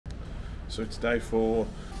So it's day 4.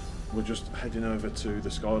 We're just heading over to the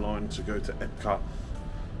Skyline to go to Epcot.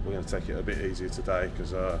 We're going to take it a bit easier today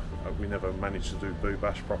because we never managed to do Boo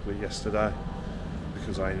Bash properly yesterday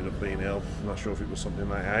because I ended up being ill. I'm not sure if it was something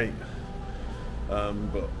they ate,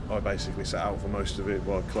 but I basically sat out for most of it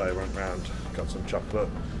while Claire went round, got some chocolate.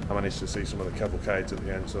 I managed to see some of the cavalcades at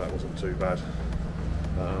the end, so that wasn't too bad.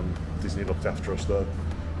 Disney looked after us though.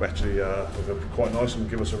 We actually were quite nice and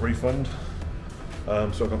give us a refund.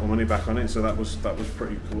 So I got my money back on it, so that was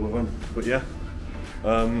pretty cool of them. But yeah,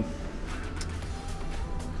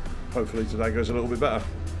 hopefully today goes a little bit better.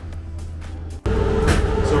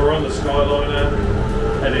 So we're on the Skyline now,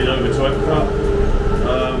 heading over to Epcot.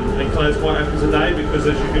 And Claire's quite happy today because,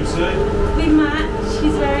 as you can see, we match.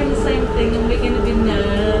 She's wearing the same thing, and we're going to be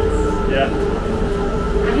nerds. Yeah.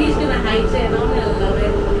 And he's going to hate it, and I'm going to love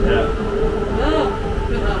it. Yeah. Oh.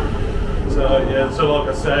 So yeah, so like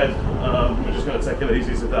I said, we're just going to take it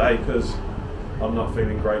easy today because I'm not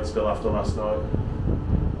feeling great still after last night.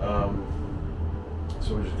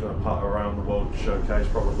 So we're just going to pat around the World Showcase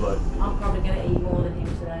probably. I'm probably going to eat more than him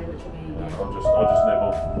today, which will be. Yeah. I'll just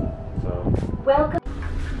nibble. So. Welcome.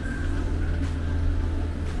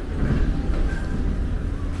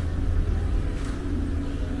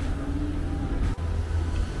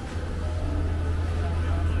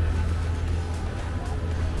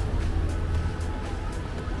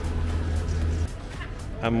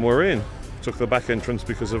 And we're in. Took the back entrance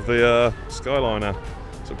because of the Skyliner.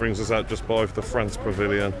 So it brings us out just by the France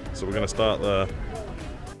Pavilion. So we're going to start there.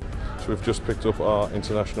 So we've just picked up our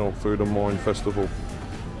International Food and Wine Festival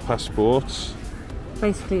passports.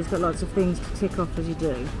 Basically it's got lots of things to tick off as you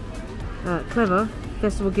do. Clever.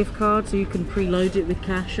 Festival gift card, so you can preload it with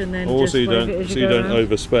cash and then also just you don't, it as so you you go don't around.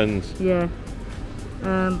 overspend. Yeah.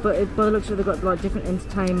 But by the looks of it, they've got like different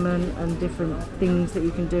entertainment and different things that you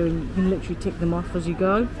can do, and you can literally tick them off as you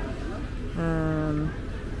go. And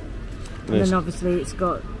then obviously it's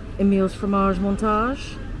got Emile's fromage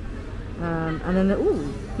montage, and then they're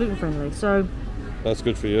gluten friendly, so that's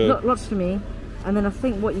good for you. Lots for me. And then I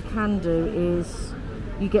think what you can do is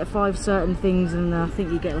you get 5 certain things, and I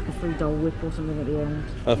think you get like a free Dole Whip or something at the end.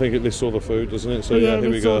 I think it lists all the food, doesn't it? So yeah, here we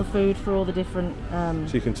lists go. all the food for all the different.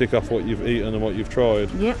 So you can tick off what you've eaten and what you've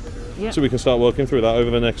tried. Yep. Yep. So we can start working through that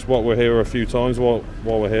over the next. We're here a few times while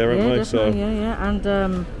we're here, aren't we? So yeah. And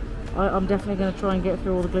I'm definitely going to try and get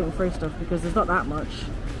through all the gluten-free stuff because there's not that much,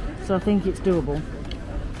 so I think it's doable.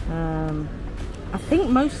 I think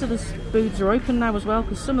most of the foods are open now as well,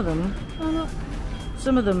 because some of them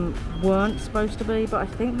weren't supposed to be, but I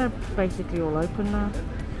think they're basically all open now.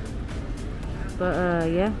 But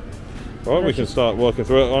yeah. Right, we can start working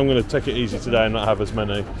through it. I'm going to take it easy today and not have as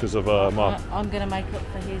many because of my. I'm going to make up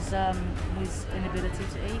for his inability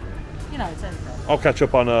to eat. You know, it's okay. I'll catch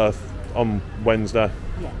up on Wednesday.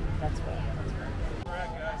 Yeah, that's fair.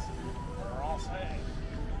 Alright guys, we're all set.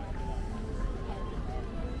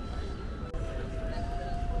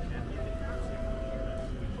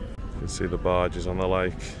 You can see the barges on the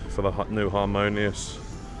lake for the new Harmonious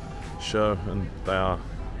show, and they are.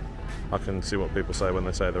 I can see what people say when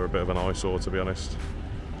they say they're a bit of an eyesore, to be honest.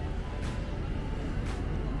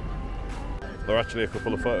 There are actually a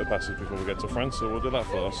couple of photo passes before we get to France, so we'll do that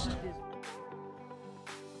first.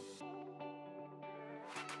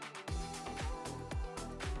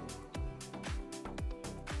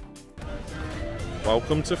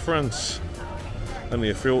 Welcome to France. Only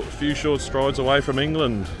a few short strides away from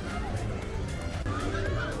England.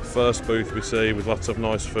 First booth we see with lots of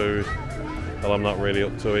nice food. Well, I'm not really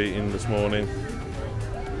up to eating this morning,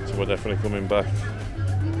 so we're definitely coming back.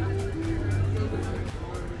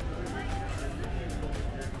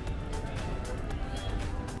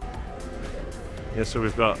 Yeah, so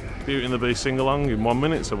we've got Beauty and the Beast sing-along in 1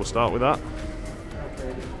 minute, so we'll start with that.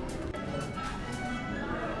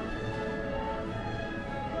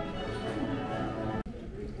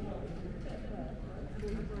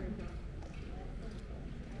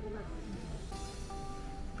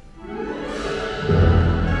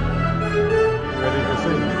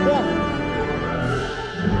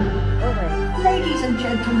 Ladies and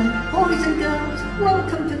gentlemen, boys and girls,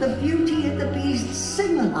 welcome to the Beauty and the Beast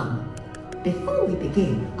sing-along. Before we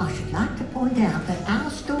begin, I should like to point out that our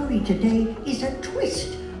story today is a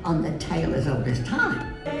twist on the tale as old as time.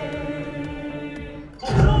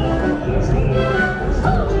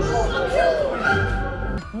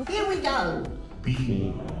 Here we go.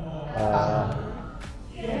 Be our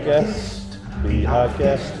guest, be our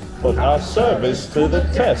guest, put our service to the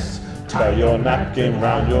test. Tie your napkin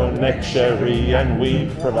round your neck, Sherry, and we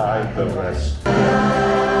provide the rest.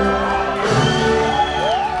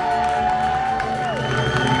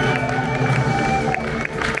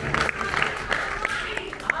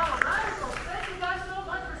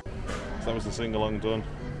 sing-along done.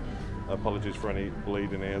 Apologies for any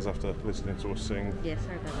bleeding ears after listening to us sing. Yeah,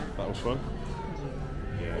 sorry about that. That was fun.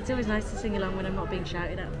 Yeah. It's always nice to sing along when I'm not being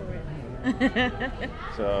shouted at for it.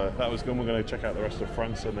 So that was good. We're going to check out the rest of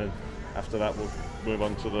France, and then after that we'll move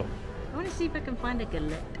on to the... I want to see if I can find a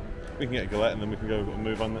galette. We can get a galette and then we can go and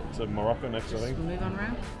move on to Morocco next, I think. Move on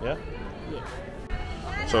round? Yeah?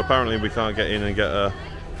 Yeah. So apparently we can't get in and get a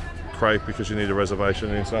crepe because you need a reservation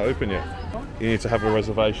and it's not open yet. You need to have a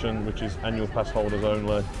reservation, which is annual pass holders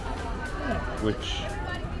only, which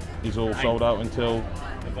is all sold out until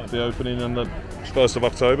the opening on the 1st of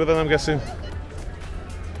October then, I'm guessing.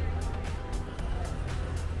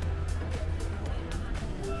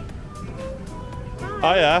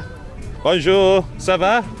 Hiya. Bonjour. Ça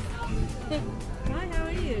va? Hi, how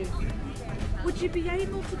are you? Would you be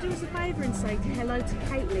able to do us a favour and say hello to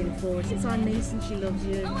Caitlin for us? It's our niece and she loves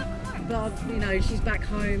you. But, you know, she's back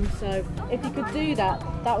home, so if you could do that,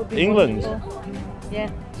 that would be England? wonderful. Yeah,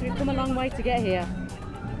 so we've come a long way to get here.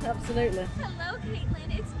 Absolutely. Hello,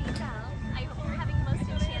 Caitlin. It's me, Belle. I hope you're having the most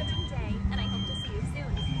enchanting day, and I hope to see you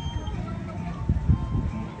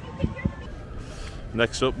soon.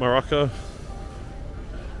 Next up, Morocco.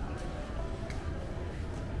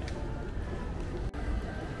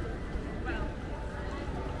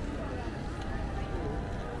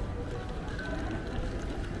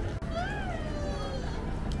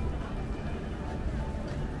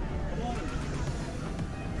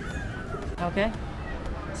 Okay.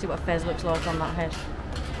 See what Fez looks like on that head.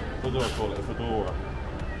 What do I call it? A fedora?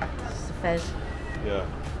 It's a Fez. Yeah.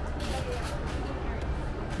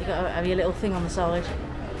 You got have your little thing on the side.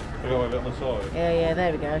 I got a bit on the side. Yeah,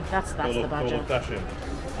 there we go. That's the Look badger. dashing.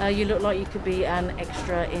 You look like you could be an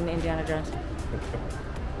extra in Indiana Jones.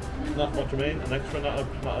 Not what you mean? An extra, not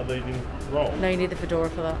a leading role? No, you need the fedora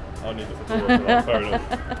for that. I need the fedora for that, fair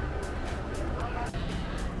enough.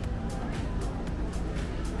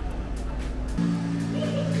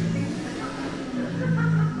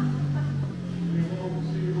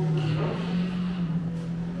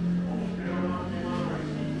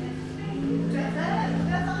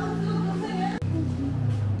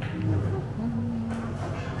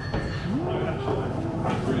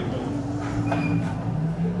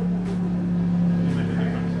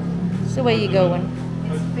 So where you going?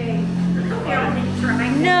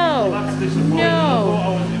 No. That's disappointing. No. I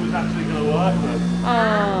thought it was actually going to work then. I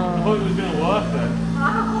Oh. thought it was going to work then.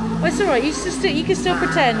 Well, it's alright, you can still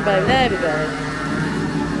pretend, babe. There we go.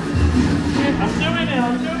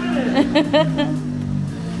 I'm doing it.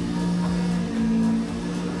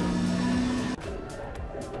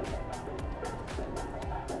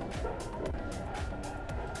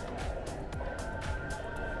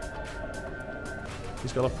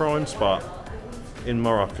 He's got a prime spot in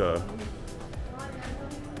Morocco,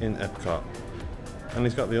 in Epcot, and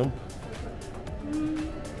he's got the ump.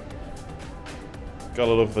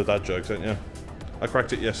 Gotta love the dad jokes, don't you? I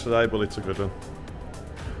cracked it yesterday, but it's a good one.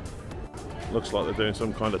 Looks like they're doing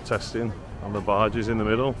some kind of testing on the barges in the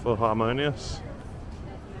middle for Harmonious.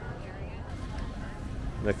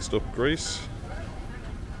 Next up, Greece.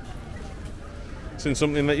 Seen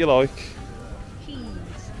something that you like? Cheese.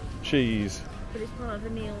 Cheese. But it's part of the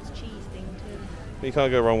meal's cheese thing too. You can't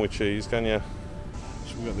go wrong with cheese, can you?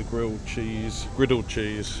 So we've got the griddled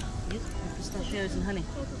cheese. Yep, pistachios and honey.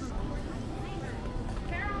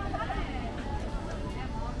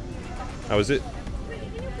 How is it?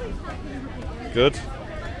 Good?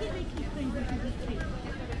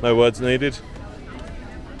 No words needed?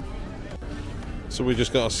 So we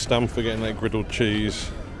just got a stamp for getting that griddled cheese.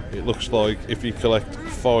 It looks like if you collect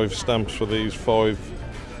 5 stamps for these 5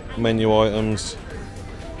 menu items,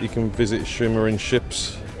 you can visit shimmering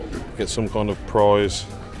ships, get some kind of prize.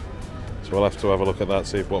 So we'll have to have a look at that,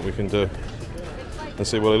 see what we can do and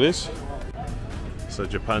see what it is. So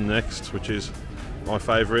Japan next, which is my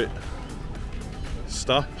favourite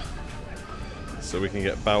stop. So we can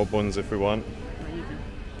get bao buns if we want.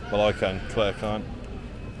 Well, I can, Claire can't.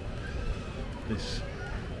 This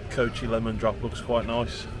Kochi lemon drop looks quite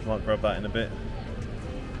nice. Might grab that in a bit.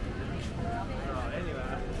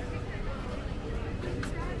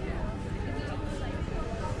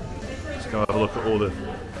 Let's go have a look at all the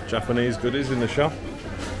Japanese goodies in the shop.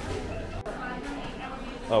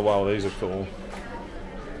 Oh wow, these are cool.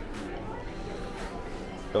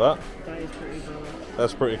 Look at that. That is pretty cool.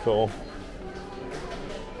 That's pretty cool.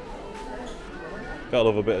 Gotta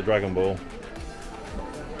love a bit of Dragon Ball.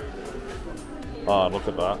 Ah, look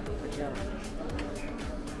at that.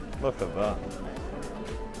 Look at that.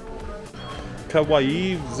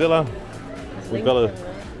 Kawaii Zilla. We've got a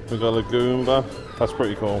Goomba. That's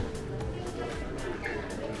pretty cool.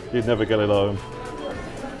 You'd never get it home.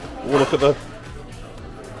 Oh, look at the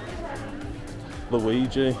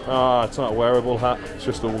Luigi. Ah, it's not a wearable hat, it's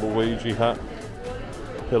just a Luigi hat.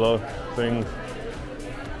 Pillow thing.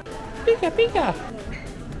 Pika Pika!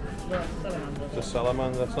 It's a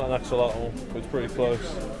salamander, it's not an axolotl, but it's pretty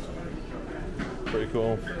close. Pretty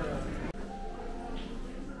cool.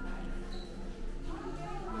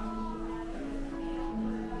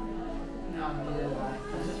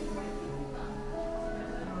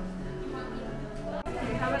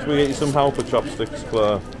 So we get you some helper chopsticks,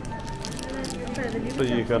 Claire, so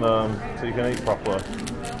you can eat properly.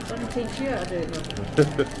 I'm going to teach you how to do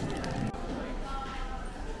it.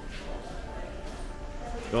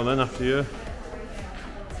 Go on then, after you.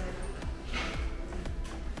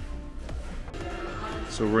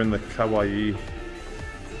 So we're in the Kawaii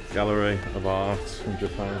Gallery of Art in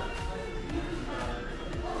Japan.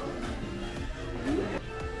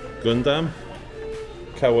 Gundam?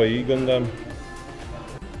 Kawaii Gundam.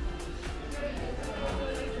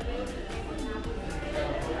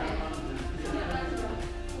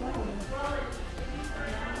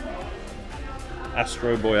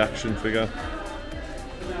 Astro Boy action figure.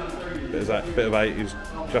 Bit of 80s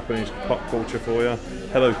Japanese pop culture for you.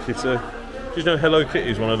 Hello Kitty. Do you know Hello Kitty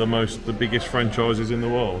is one of the biggest franchises in the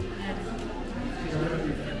world?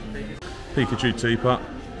 Pikachu teapot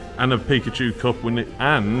and a Pikachu cup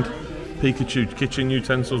and Pikachu kitchen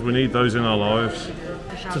utensils. We need those in our lives.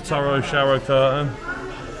 Totoro shower curtain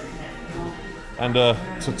and a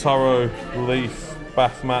Totoro leaf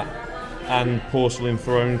bath mat and porcelain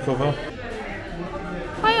throne cover.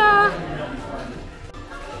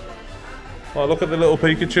 Oh, look at the little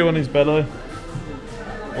Pikachu on his belly.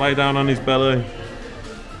 Lay down on his belly.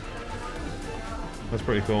 That's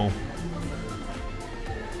pretty cool.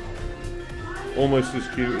 Almost as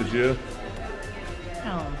cute as you.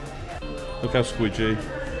 Oh. Look how squidgy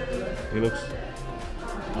he looks.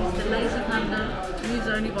 It's the laser panda, used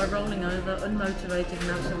only by rolling over, unmotivated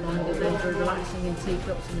and absent-minded, then through relaxing in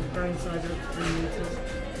teacups and his brain size of up to 3 meters.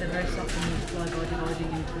 They're very soft and multiply by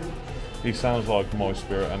dividing into. He sounds like my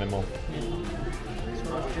spirit animal. Yeah. That's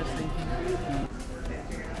what I was just thinking.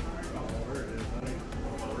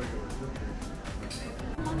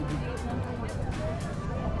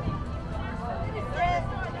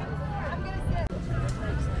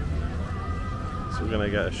 So we're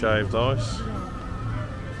going to get a shaved ice.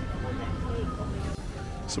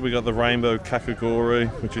 So we got the rainbow kakigori,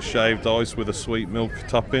 which is shaved ice with a sweet milk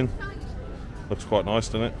topping. Looks quite nice,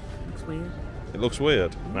 doesn't it? Looks weird. It looks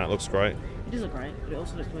weird. No, it looks great. It does look great, but it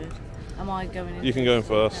also looks weird. Am I going in? You can go in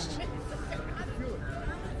first.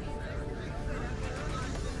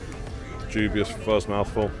 Dubious first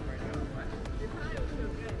mouthful.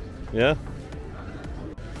 Yeah?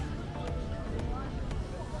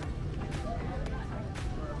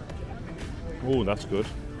 Oh, that's good.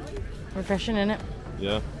 Refreshing, innit?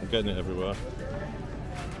 Yeah, I'm getting it everywhere.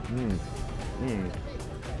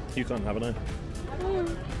 You can't have any.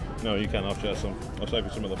 No, you can't. I'll share some. I'll save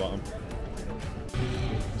you some at the bottom.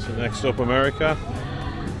 So next up, America.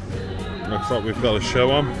 Looks like we've got a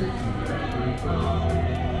show on.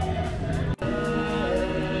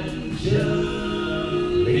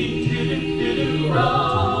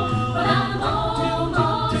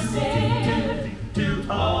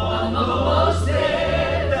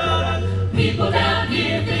 People down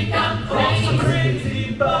here think I'm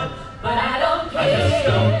crazy, but I don't care. I just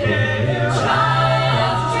don't care.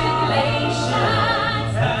 Trials, tribulations,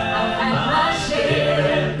 I've had my share,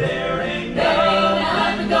 and there ain't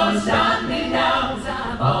nothing gonna stop me now, 'cause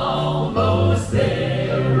I'm almost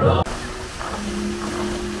there.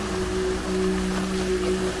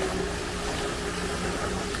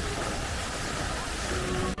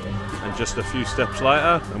 And just a few steps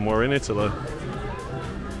later, and we're in Italy.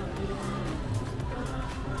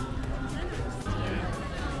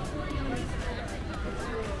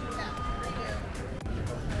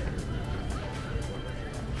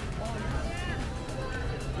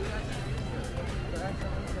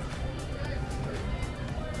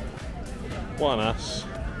 What an ass.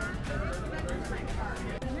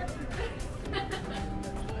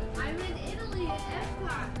 I'm in Italy at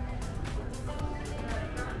Epcot.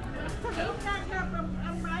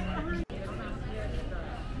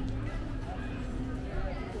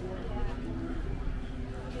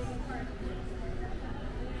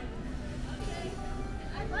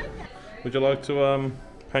 Would you like to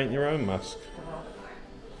paint your own mask?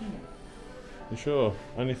 You sure?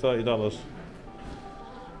 Only $30.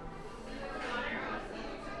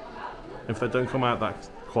 If they don't come out that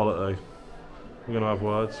quality, we're going to have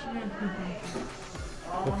words.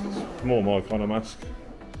 It's more my kind of mask.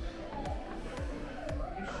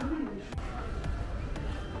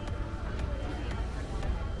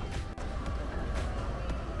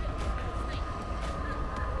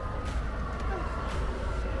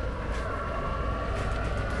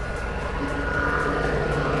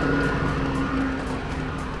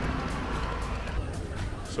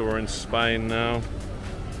 so we're in Spain now.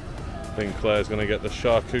 I think Claire's going to get the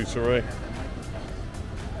charcuterie.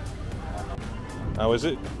 How is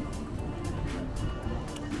it?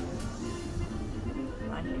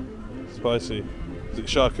 Spicy. Is it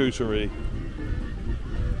charcuterie?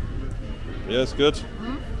 Yeah, it's good.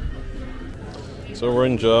 So we're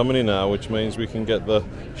in Germany now, which means we can get the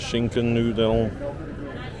Schinkennudeln.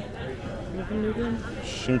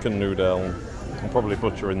 Schinkennudeln. I'm probably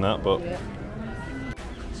butchering that, but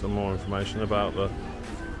some more information about the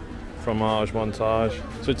fromage montage.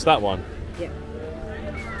 So it's that one? Yeah.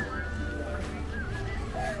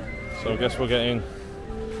 So I guess we're getting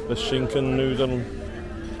the Schinkennudeln.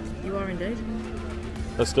 You are indeed.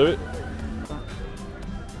 Let's do it.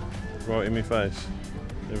 Right in my face.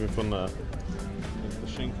 Having fun there. The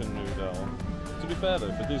Schinkennudeln. To be fair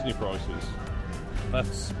though, for Disney prices,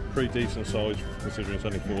 that's pretty decent size considering it's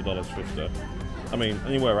only $4.50. I mean,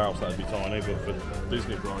 anywhere else that'd be tiny, but for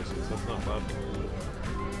Disney prices, that's not bad.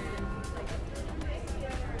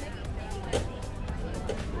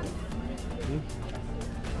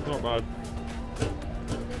 Not bad.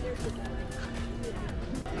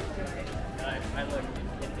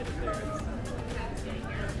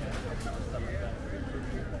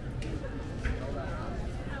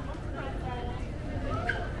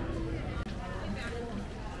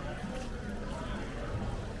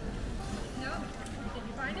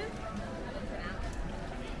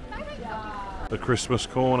 The Christmas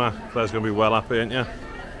corner. Claire's going to be well happy, ain't you?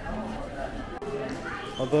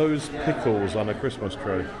 Are those pickles on a Christmas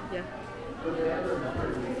tree? Yeah.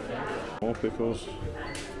 More pickles.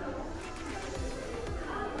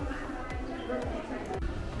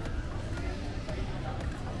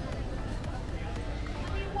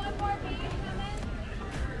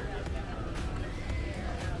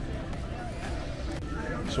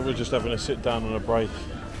 So we're just having a sit down and a break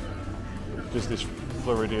because this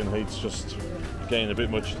Floridian heat's just getting a bit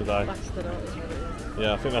much today.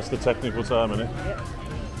 Yeah, I think that's the technical term, isn't it? Yep.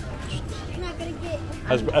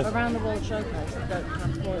 Around the World Showcase, they don't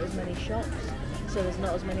transport as many shops, so there's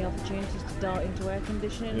not as many opportunities to dart into air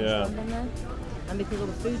conditioning and stand on there. And because all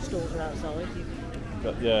the food stalls are outside,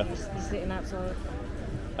 you're sitting outside.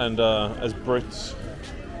 And as Brits,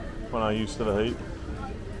 when I'm used to the heat.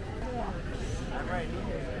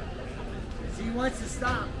 He wants to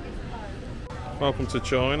stop. Welcome to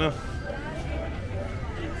China.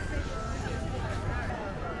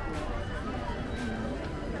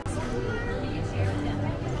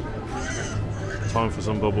 Time for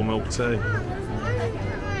some bubble milk tea.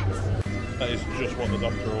 That is just what the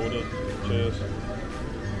doctor ordered. Cheers.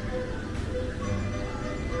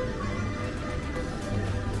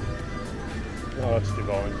 Oh, that's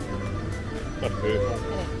divine. That's beautiful.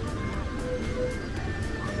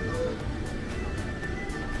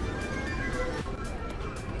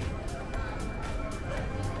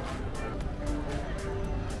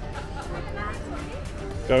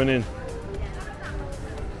 Going in.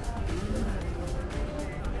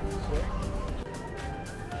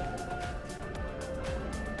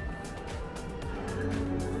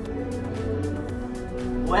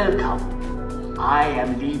 Welcome. I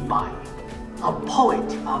am Li Bai, a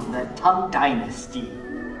poet of the Tang Dynasty,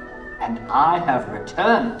 and I have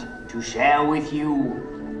returned to share with you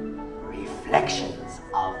reflections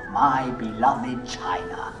of my beloved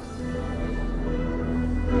China.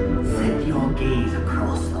 Set your gaze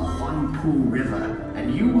across the Huangpu River,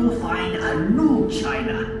 and you will find a new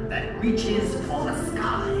China that reaches for the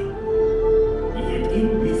sky. Yet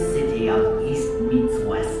in this city of East meets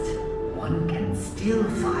West, one can still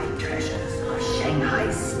find treasures of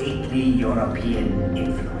Shanghai's stately European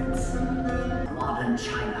influence. In modern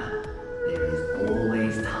China, there is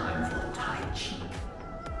always time for Tai Chi,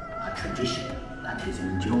 a tradition that has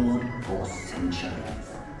endured for centuries.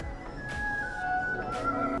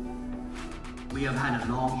 We have had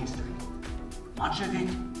a long history. Much of it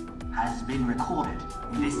has been recorded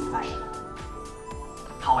in this fashion.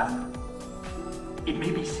 However, it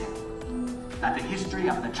may be said that the history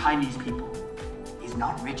of the Chinese people is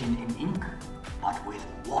not written in ink, but with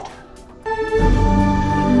water.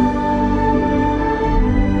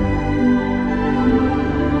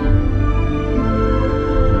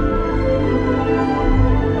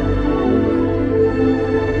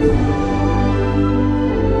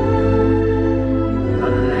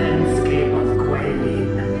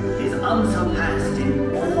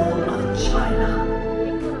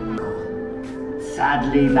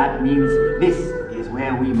 Sadly, that means this is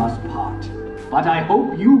where we must part. But I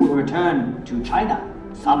hope you will return to China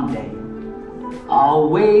someday. A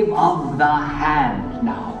wave of the hand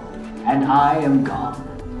now, and I am gone.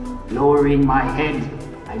 Lowering my head,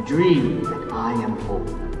 I dream that I am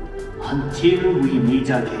home. Until we meet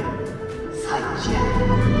again. 再见.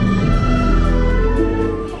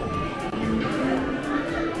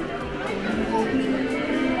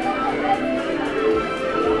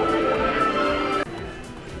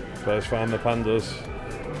 First found the pandas.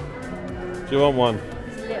 Do you want one?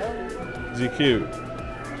 Is he cute?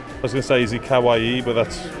 I was going to say is he kawaii, but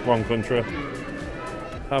that's wrong country.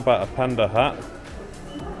 How about a panda hat?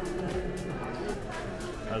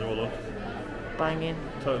 How do I look? Banging.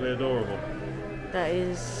 Totally adorable.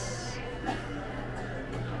 That's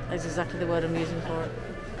exactly the word I'm using for it.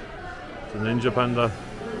 It's a ninja panda.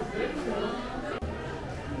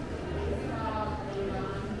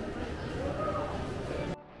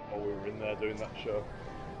 While we were in there doing that show,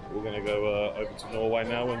 we're going to go over to Norway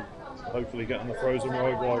now and hopefully get on the frozen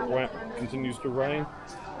road while it continues to rain.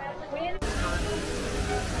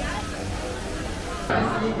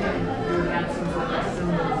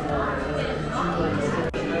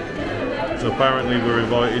 So apparently we're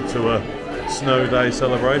invited to a snow day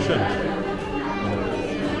celebration.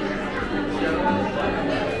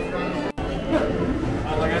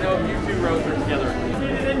 Like I know you two roads are together.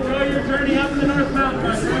 Enjoy your journey up the North Mountain.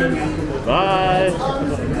 Bye!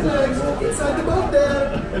 Inside the boat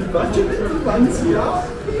there. And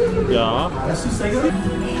Ja. Hast du Sänger?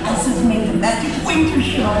 Es ist made a magic winter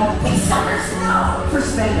show in summer snow for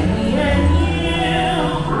spending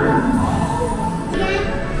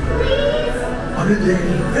On a day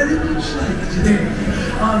very much like today,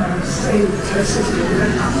 on our sail dresses in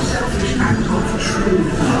an unselfish act of true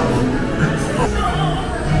love.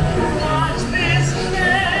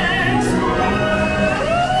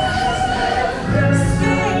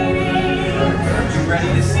 You ready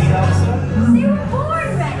to see Elsa? They were born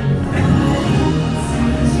ready.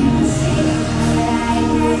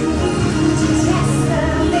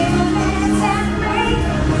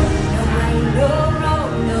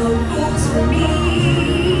 No books for me.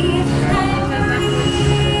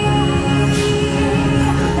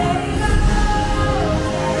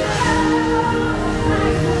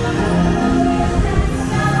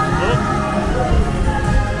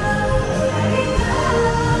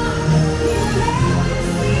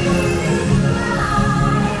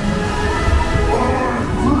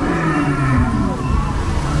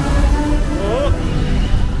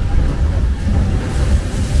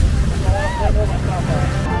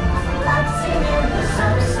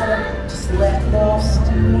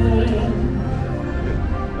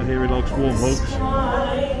 I hear he likes warm hugs.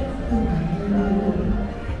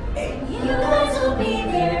 You guys will be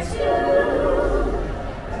there too.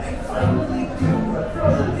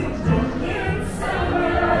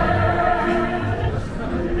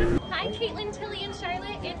 Hi, Caitlin, Tilly, and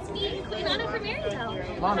Charlotte. It's me, Queen Anna from Marydale.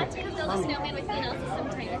 We'll have to come build a snowman with me and Elsa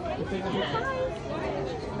sometime, okay? Bye.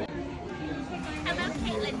 Hello,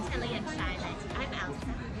 Caitlin, Tilly, and Charlotte. I'm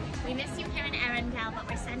Elsa. We miss you here in Arendelle, but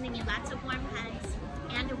we're sending you lots of warm hugs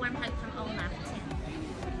and a warm hug from Olaf, too.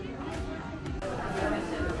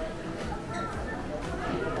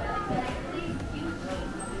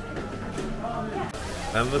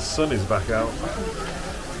 And the sun is back out.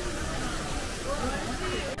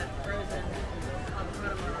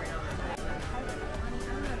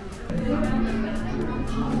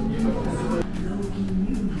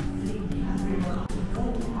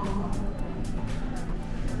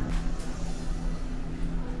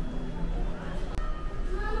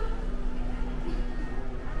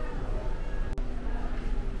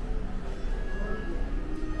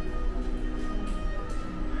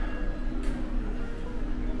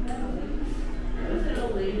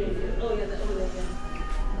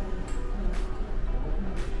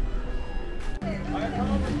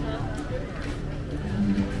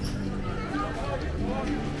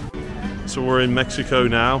 So we're in Mexico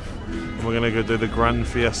now, and we're going to go do the Grand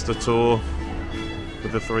Fiesta tour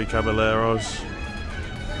with the three Caballeros.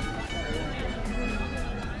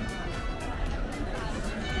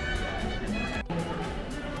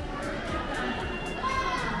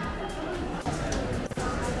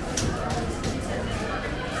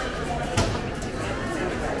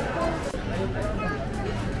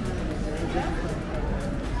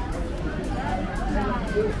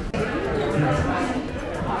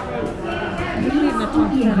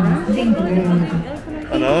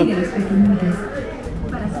 I know.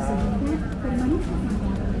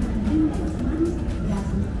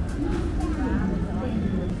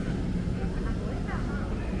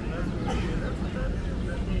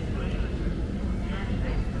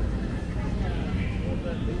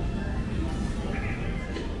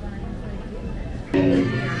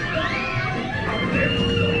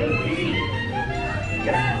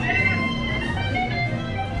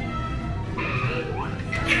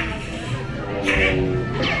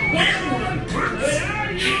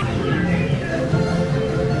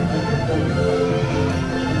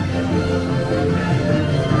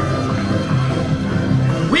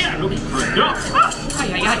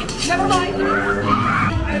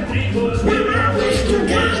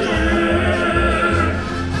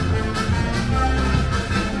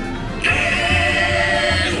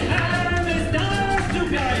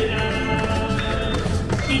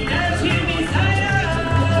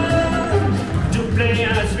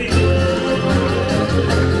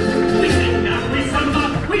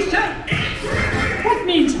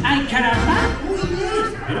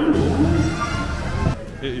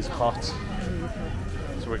 It is hot.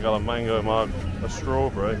 So we got a mango a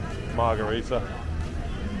strawberry margarita.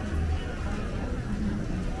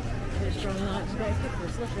 It's strong and unexpected for a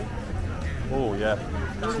slushy. Oh yeah,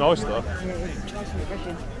 it's nice though. Yeah, it's nice and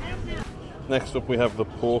refreshing. Next up we have the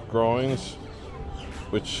pork grinds,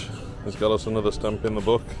 which has got us another stamp in the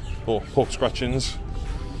book, or pork scratchings.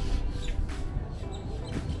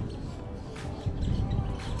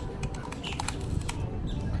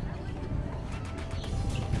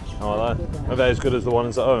 How are they? Are they as good as the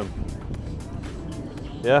ones at home?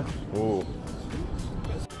 Yeah? Ooh.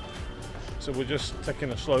 So we're just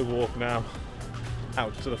taking a slow walk now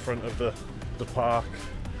out to the front of the park.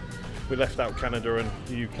 We left out Canada and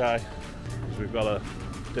the UK because we've got a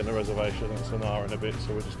dinner reservation. It's an hour and a bit,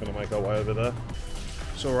 so we're just going to make our way over there.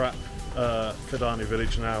 So we're at Kidani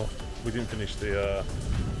village now. We didn't finish the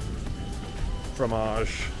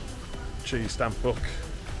fromage cheese stamp book.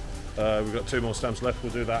 We've got 2 more stamps left.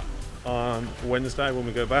 We'll do that on Wednesday when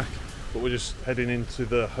we go back, but we're just heading into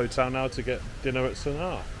the hotel now to get dinner at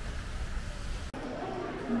Sanaa.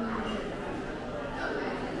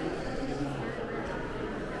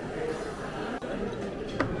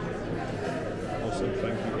 Awesome,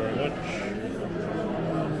 thank you very much.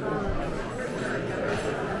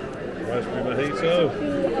 Raspberry mojito.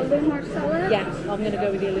 Yeah, I'm going to go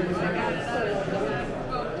with the aluminum.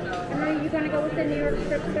 Are you going to go with the New York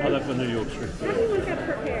strip? I'll have the New York strip. How do you want that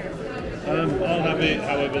prepared? I'll have it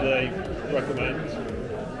however they recommend.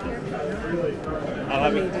 I'll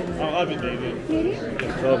have it medium. Medium?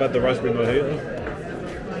 So I've had the raspberry mojito.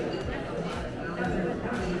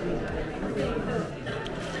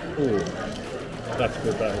 Oh, that's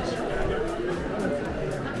good, that is.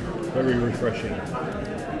 Very refreshing.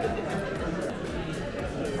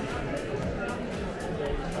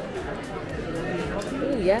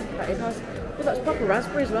 Oh yeah, that is nice. Well, that's proper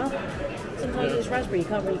raspberry as well. Sometimes it's raspberry, you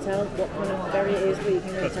can't really tell what kind of berry it is, but you can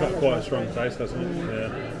really That's tell. got quite a strong taste, hasn't it? Yeah.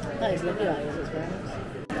 That is lovely, that is, it's very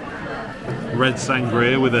nice. Red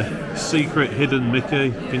sangria with a secret hidden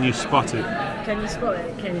Mickey. Can you spot it? Can you spot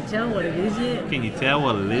it? Can you tell what it is yet? Can you tell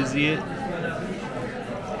what it is yet?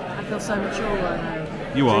 I feel so mature right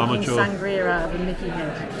now. You are Drinking mature. sangria out of a Mickey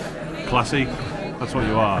head. Classy. That's what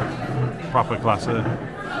you are. Proper classy.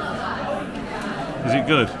 Is it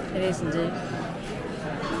good? It is indeed.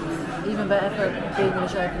 Even better for being in a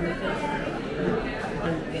show for Mickey.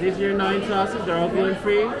 These are your 9 sauces, they're all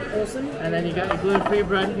gluten-free. Awesome. And then you got your gluten-free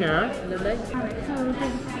bread here. Lovely. So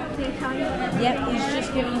they tell you? Yep, he's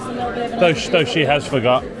just giving us a little bit of an Though she has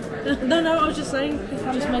forgot. No, I was just saying,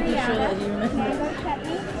 just making sure that you remember. Mango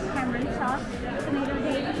chutney, tamarind sauce, tomato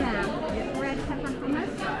daisy jam, red pepper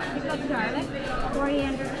hummus, pickled garlic,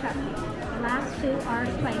 coriander chutney. The last 2 are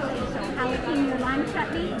spicy, so jalapeno lime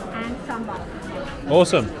chutney and sambal.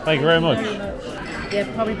 Awesome. Thank you very much. Yeah,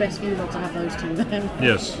 probably best for you not to have those 2 then.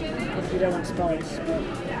 Yes. If you don't want spice. But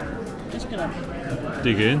just gonna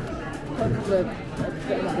Dig in. put a couple of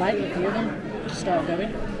bit of a plate with a few of them to start going.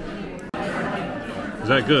 Is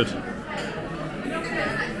that good?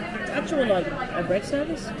 Actual like a bread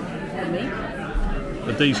service for me.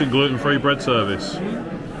 A decent gluten-free bread service.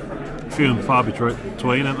 Few and far between,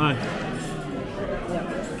 aren't they?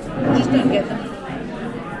 Yeah. Just don't get them.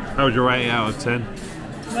 How would you rate it out of 10?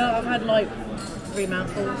 Well, I've had like 3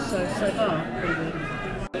 mouthfuls, so far pretty good.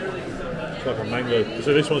 It's like a mango.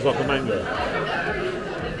 So this one's like a mango.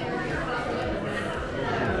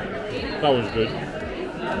 That was good.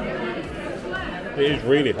 It is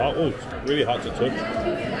really hot. Oh, it's really hot to touch.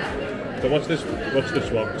 So what's this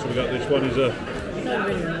one? So we got this one is a I don't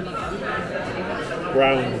really remember.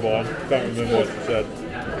 brown one. Can't remember what it said.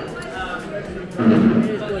 It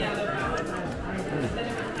is good.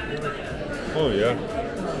 Oh yeah.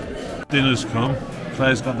 Dinner's come.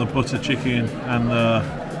 Claire's got the butter chicken and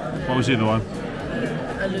what was the other one?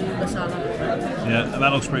 Aloo masala. Yeah, and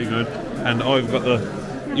that looks pretty good. And I've got the.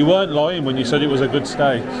 You weren't lying when you said it was a good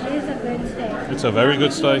steak. It is a good steak. It's a very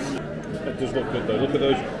good steak. It does look good though. Look at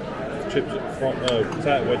those chips,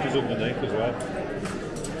 potato wedges underneath as well.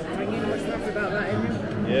 Are you much happy about that,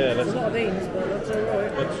 isn't you? Yeah, There's a lot of beans, but that's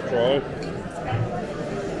alright. let's try.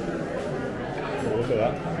 Oh, look at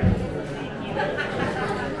that.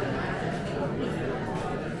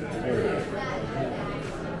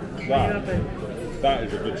 That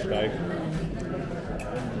is a good steak.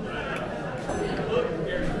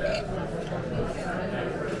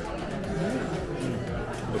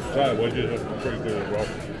 The potato wedges are pretty good as well.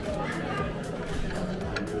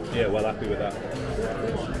 Yeah, well happy with that.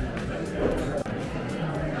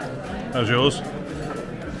 How's yours?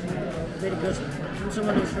 Really good. From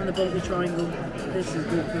someone who's from the Baltic Triangle, this is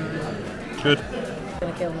good food. Good.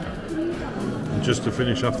 Gonna kill me. And just to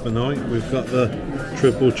finish off the night, we've got the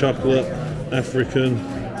triple chocolate African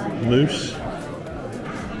mousse.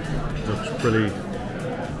 Looks pretty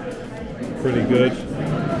good.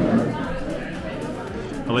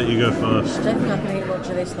 I'll let you go first. I don't think I can eat much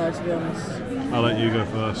of this though, to be honest. I'll let you go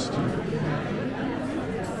first.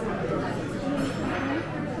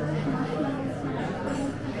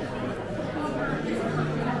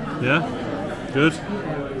 Yeah? Good?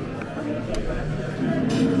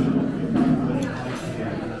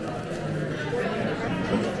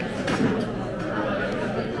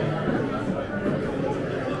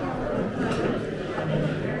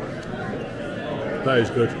 That is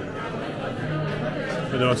good.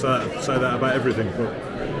 You know, I say that about everything, but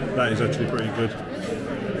that is actually pretty good.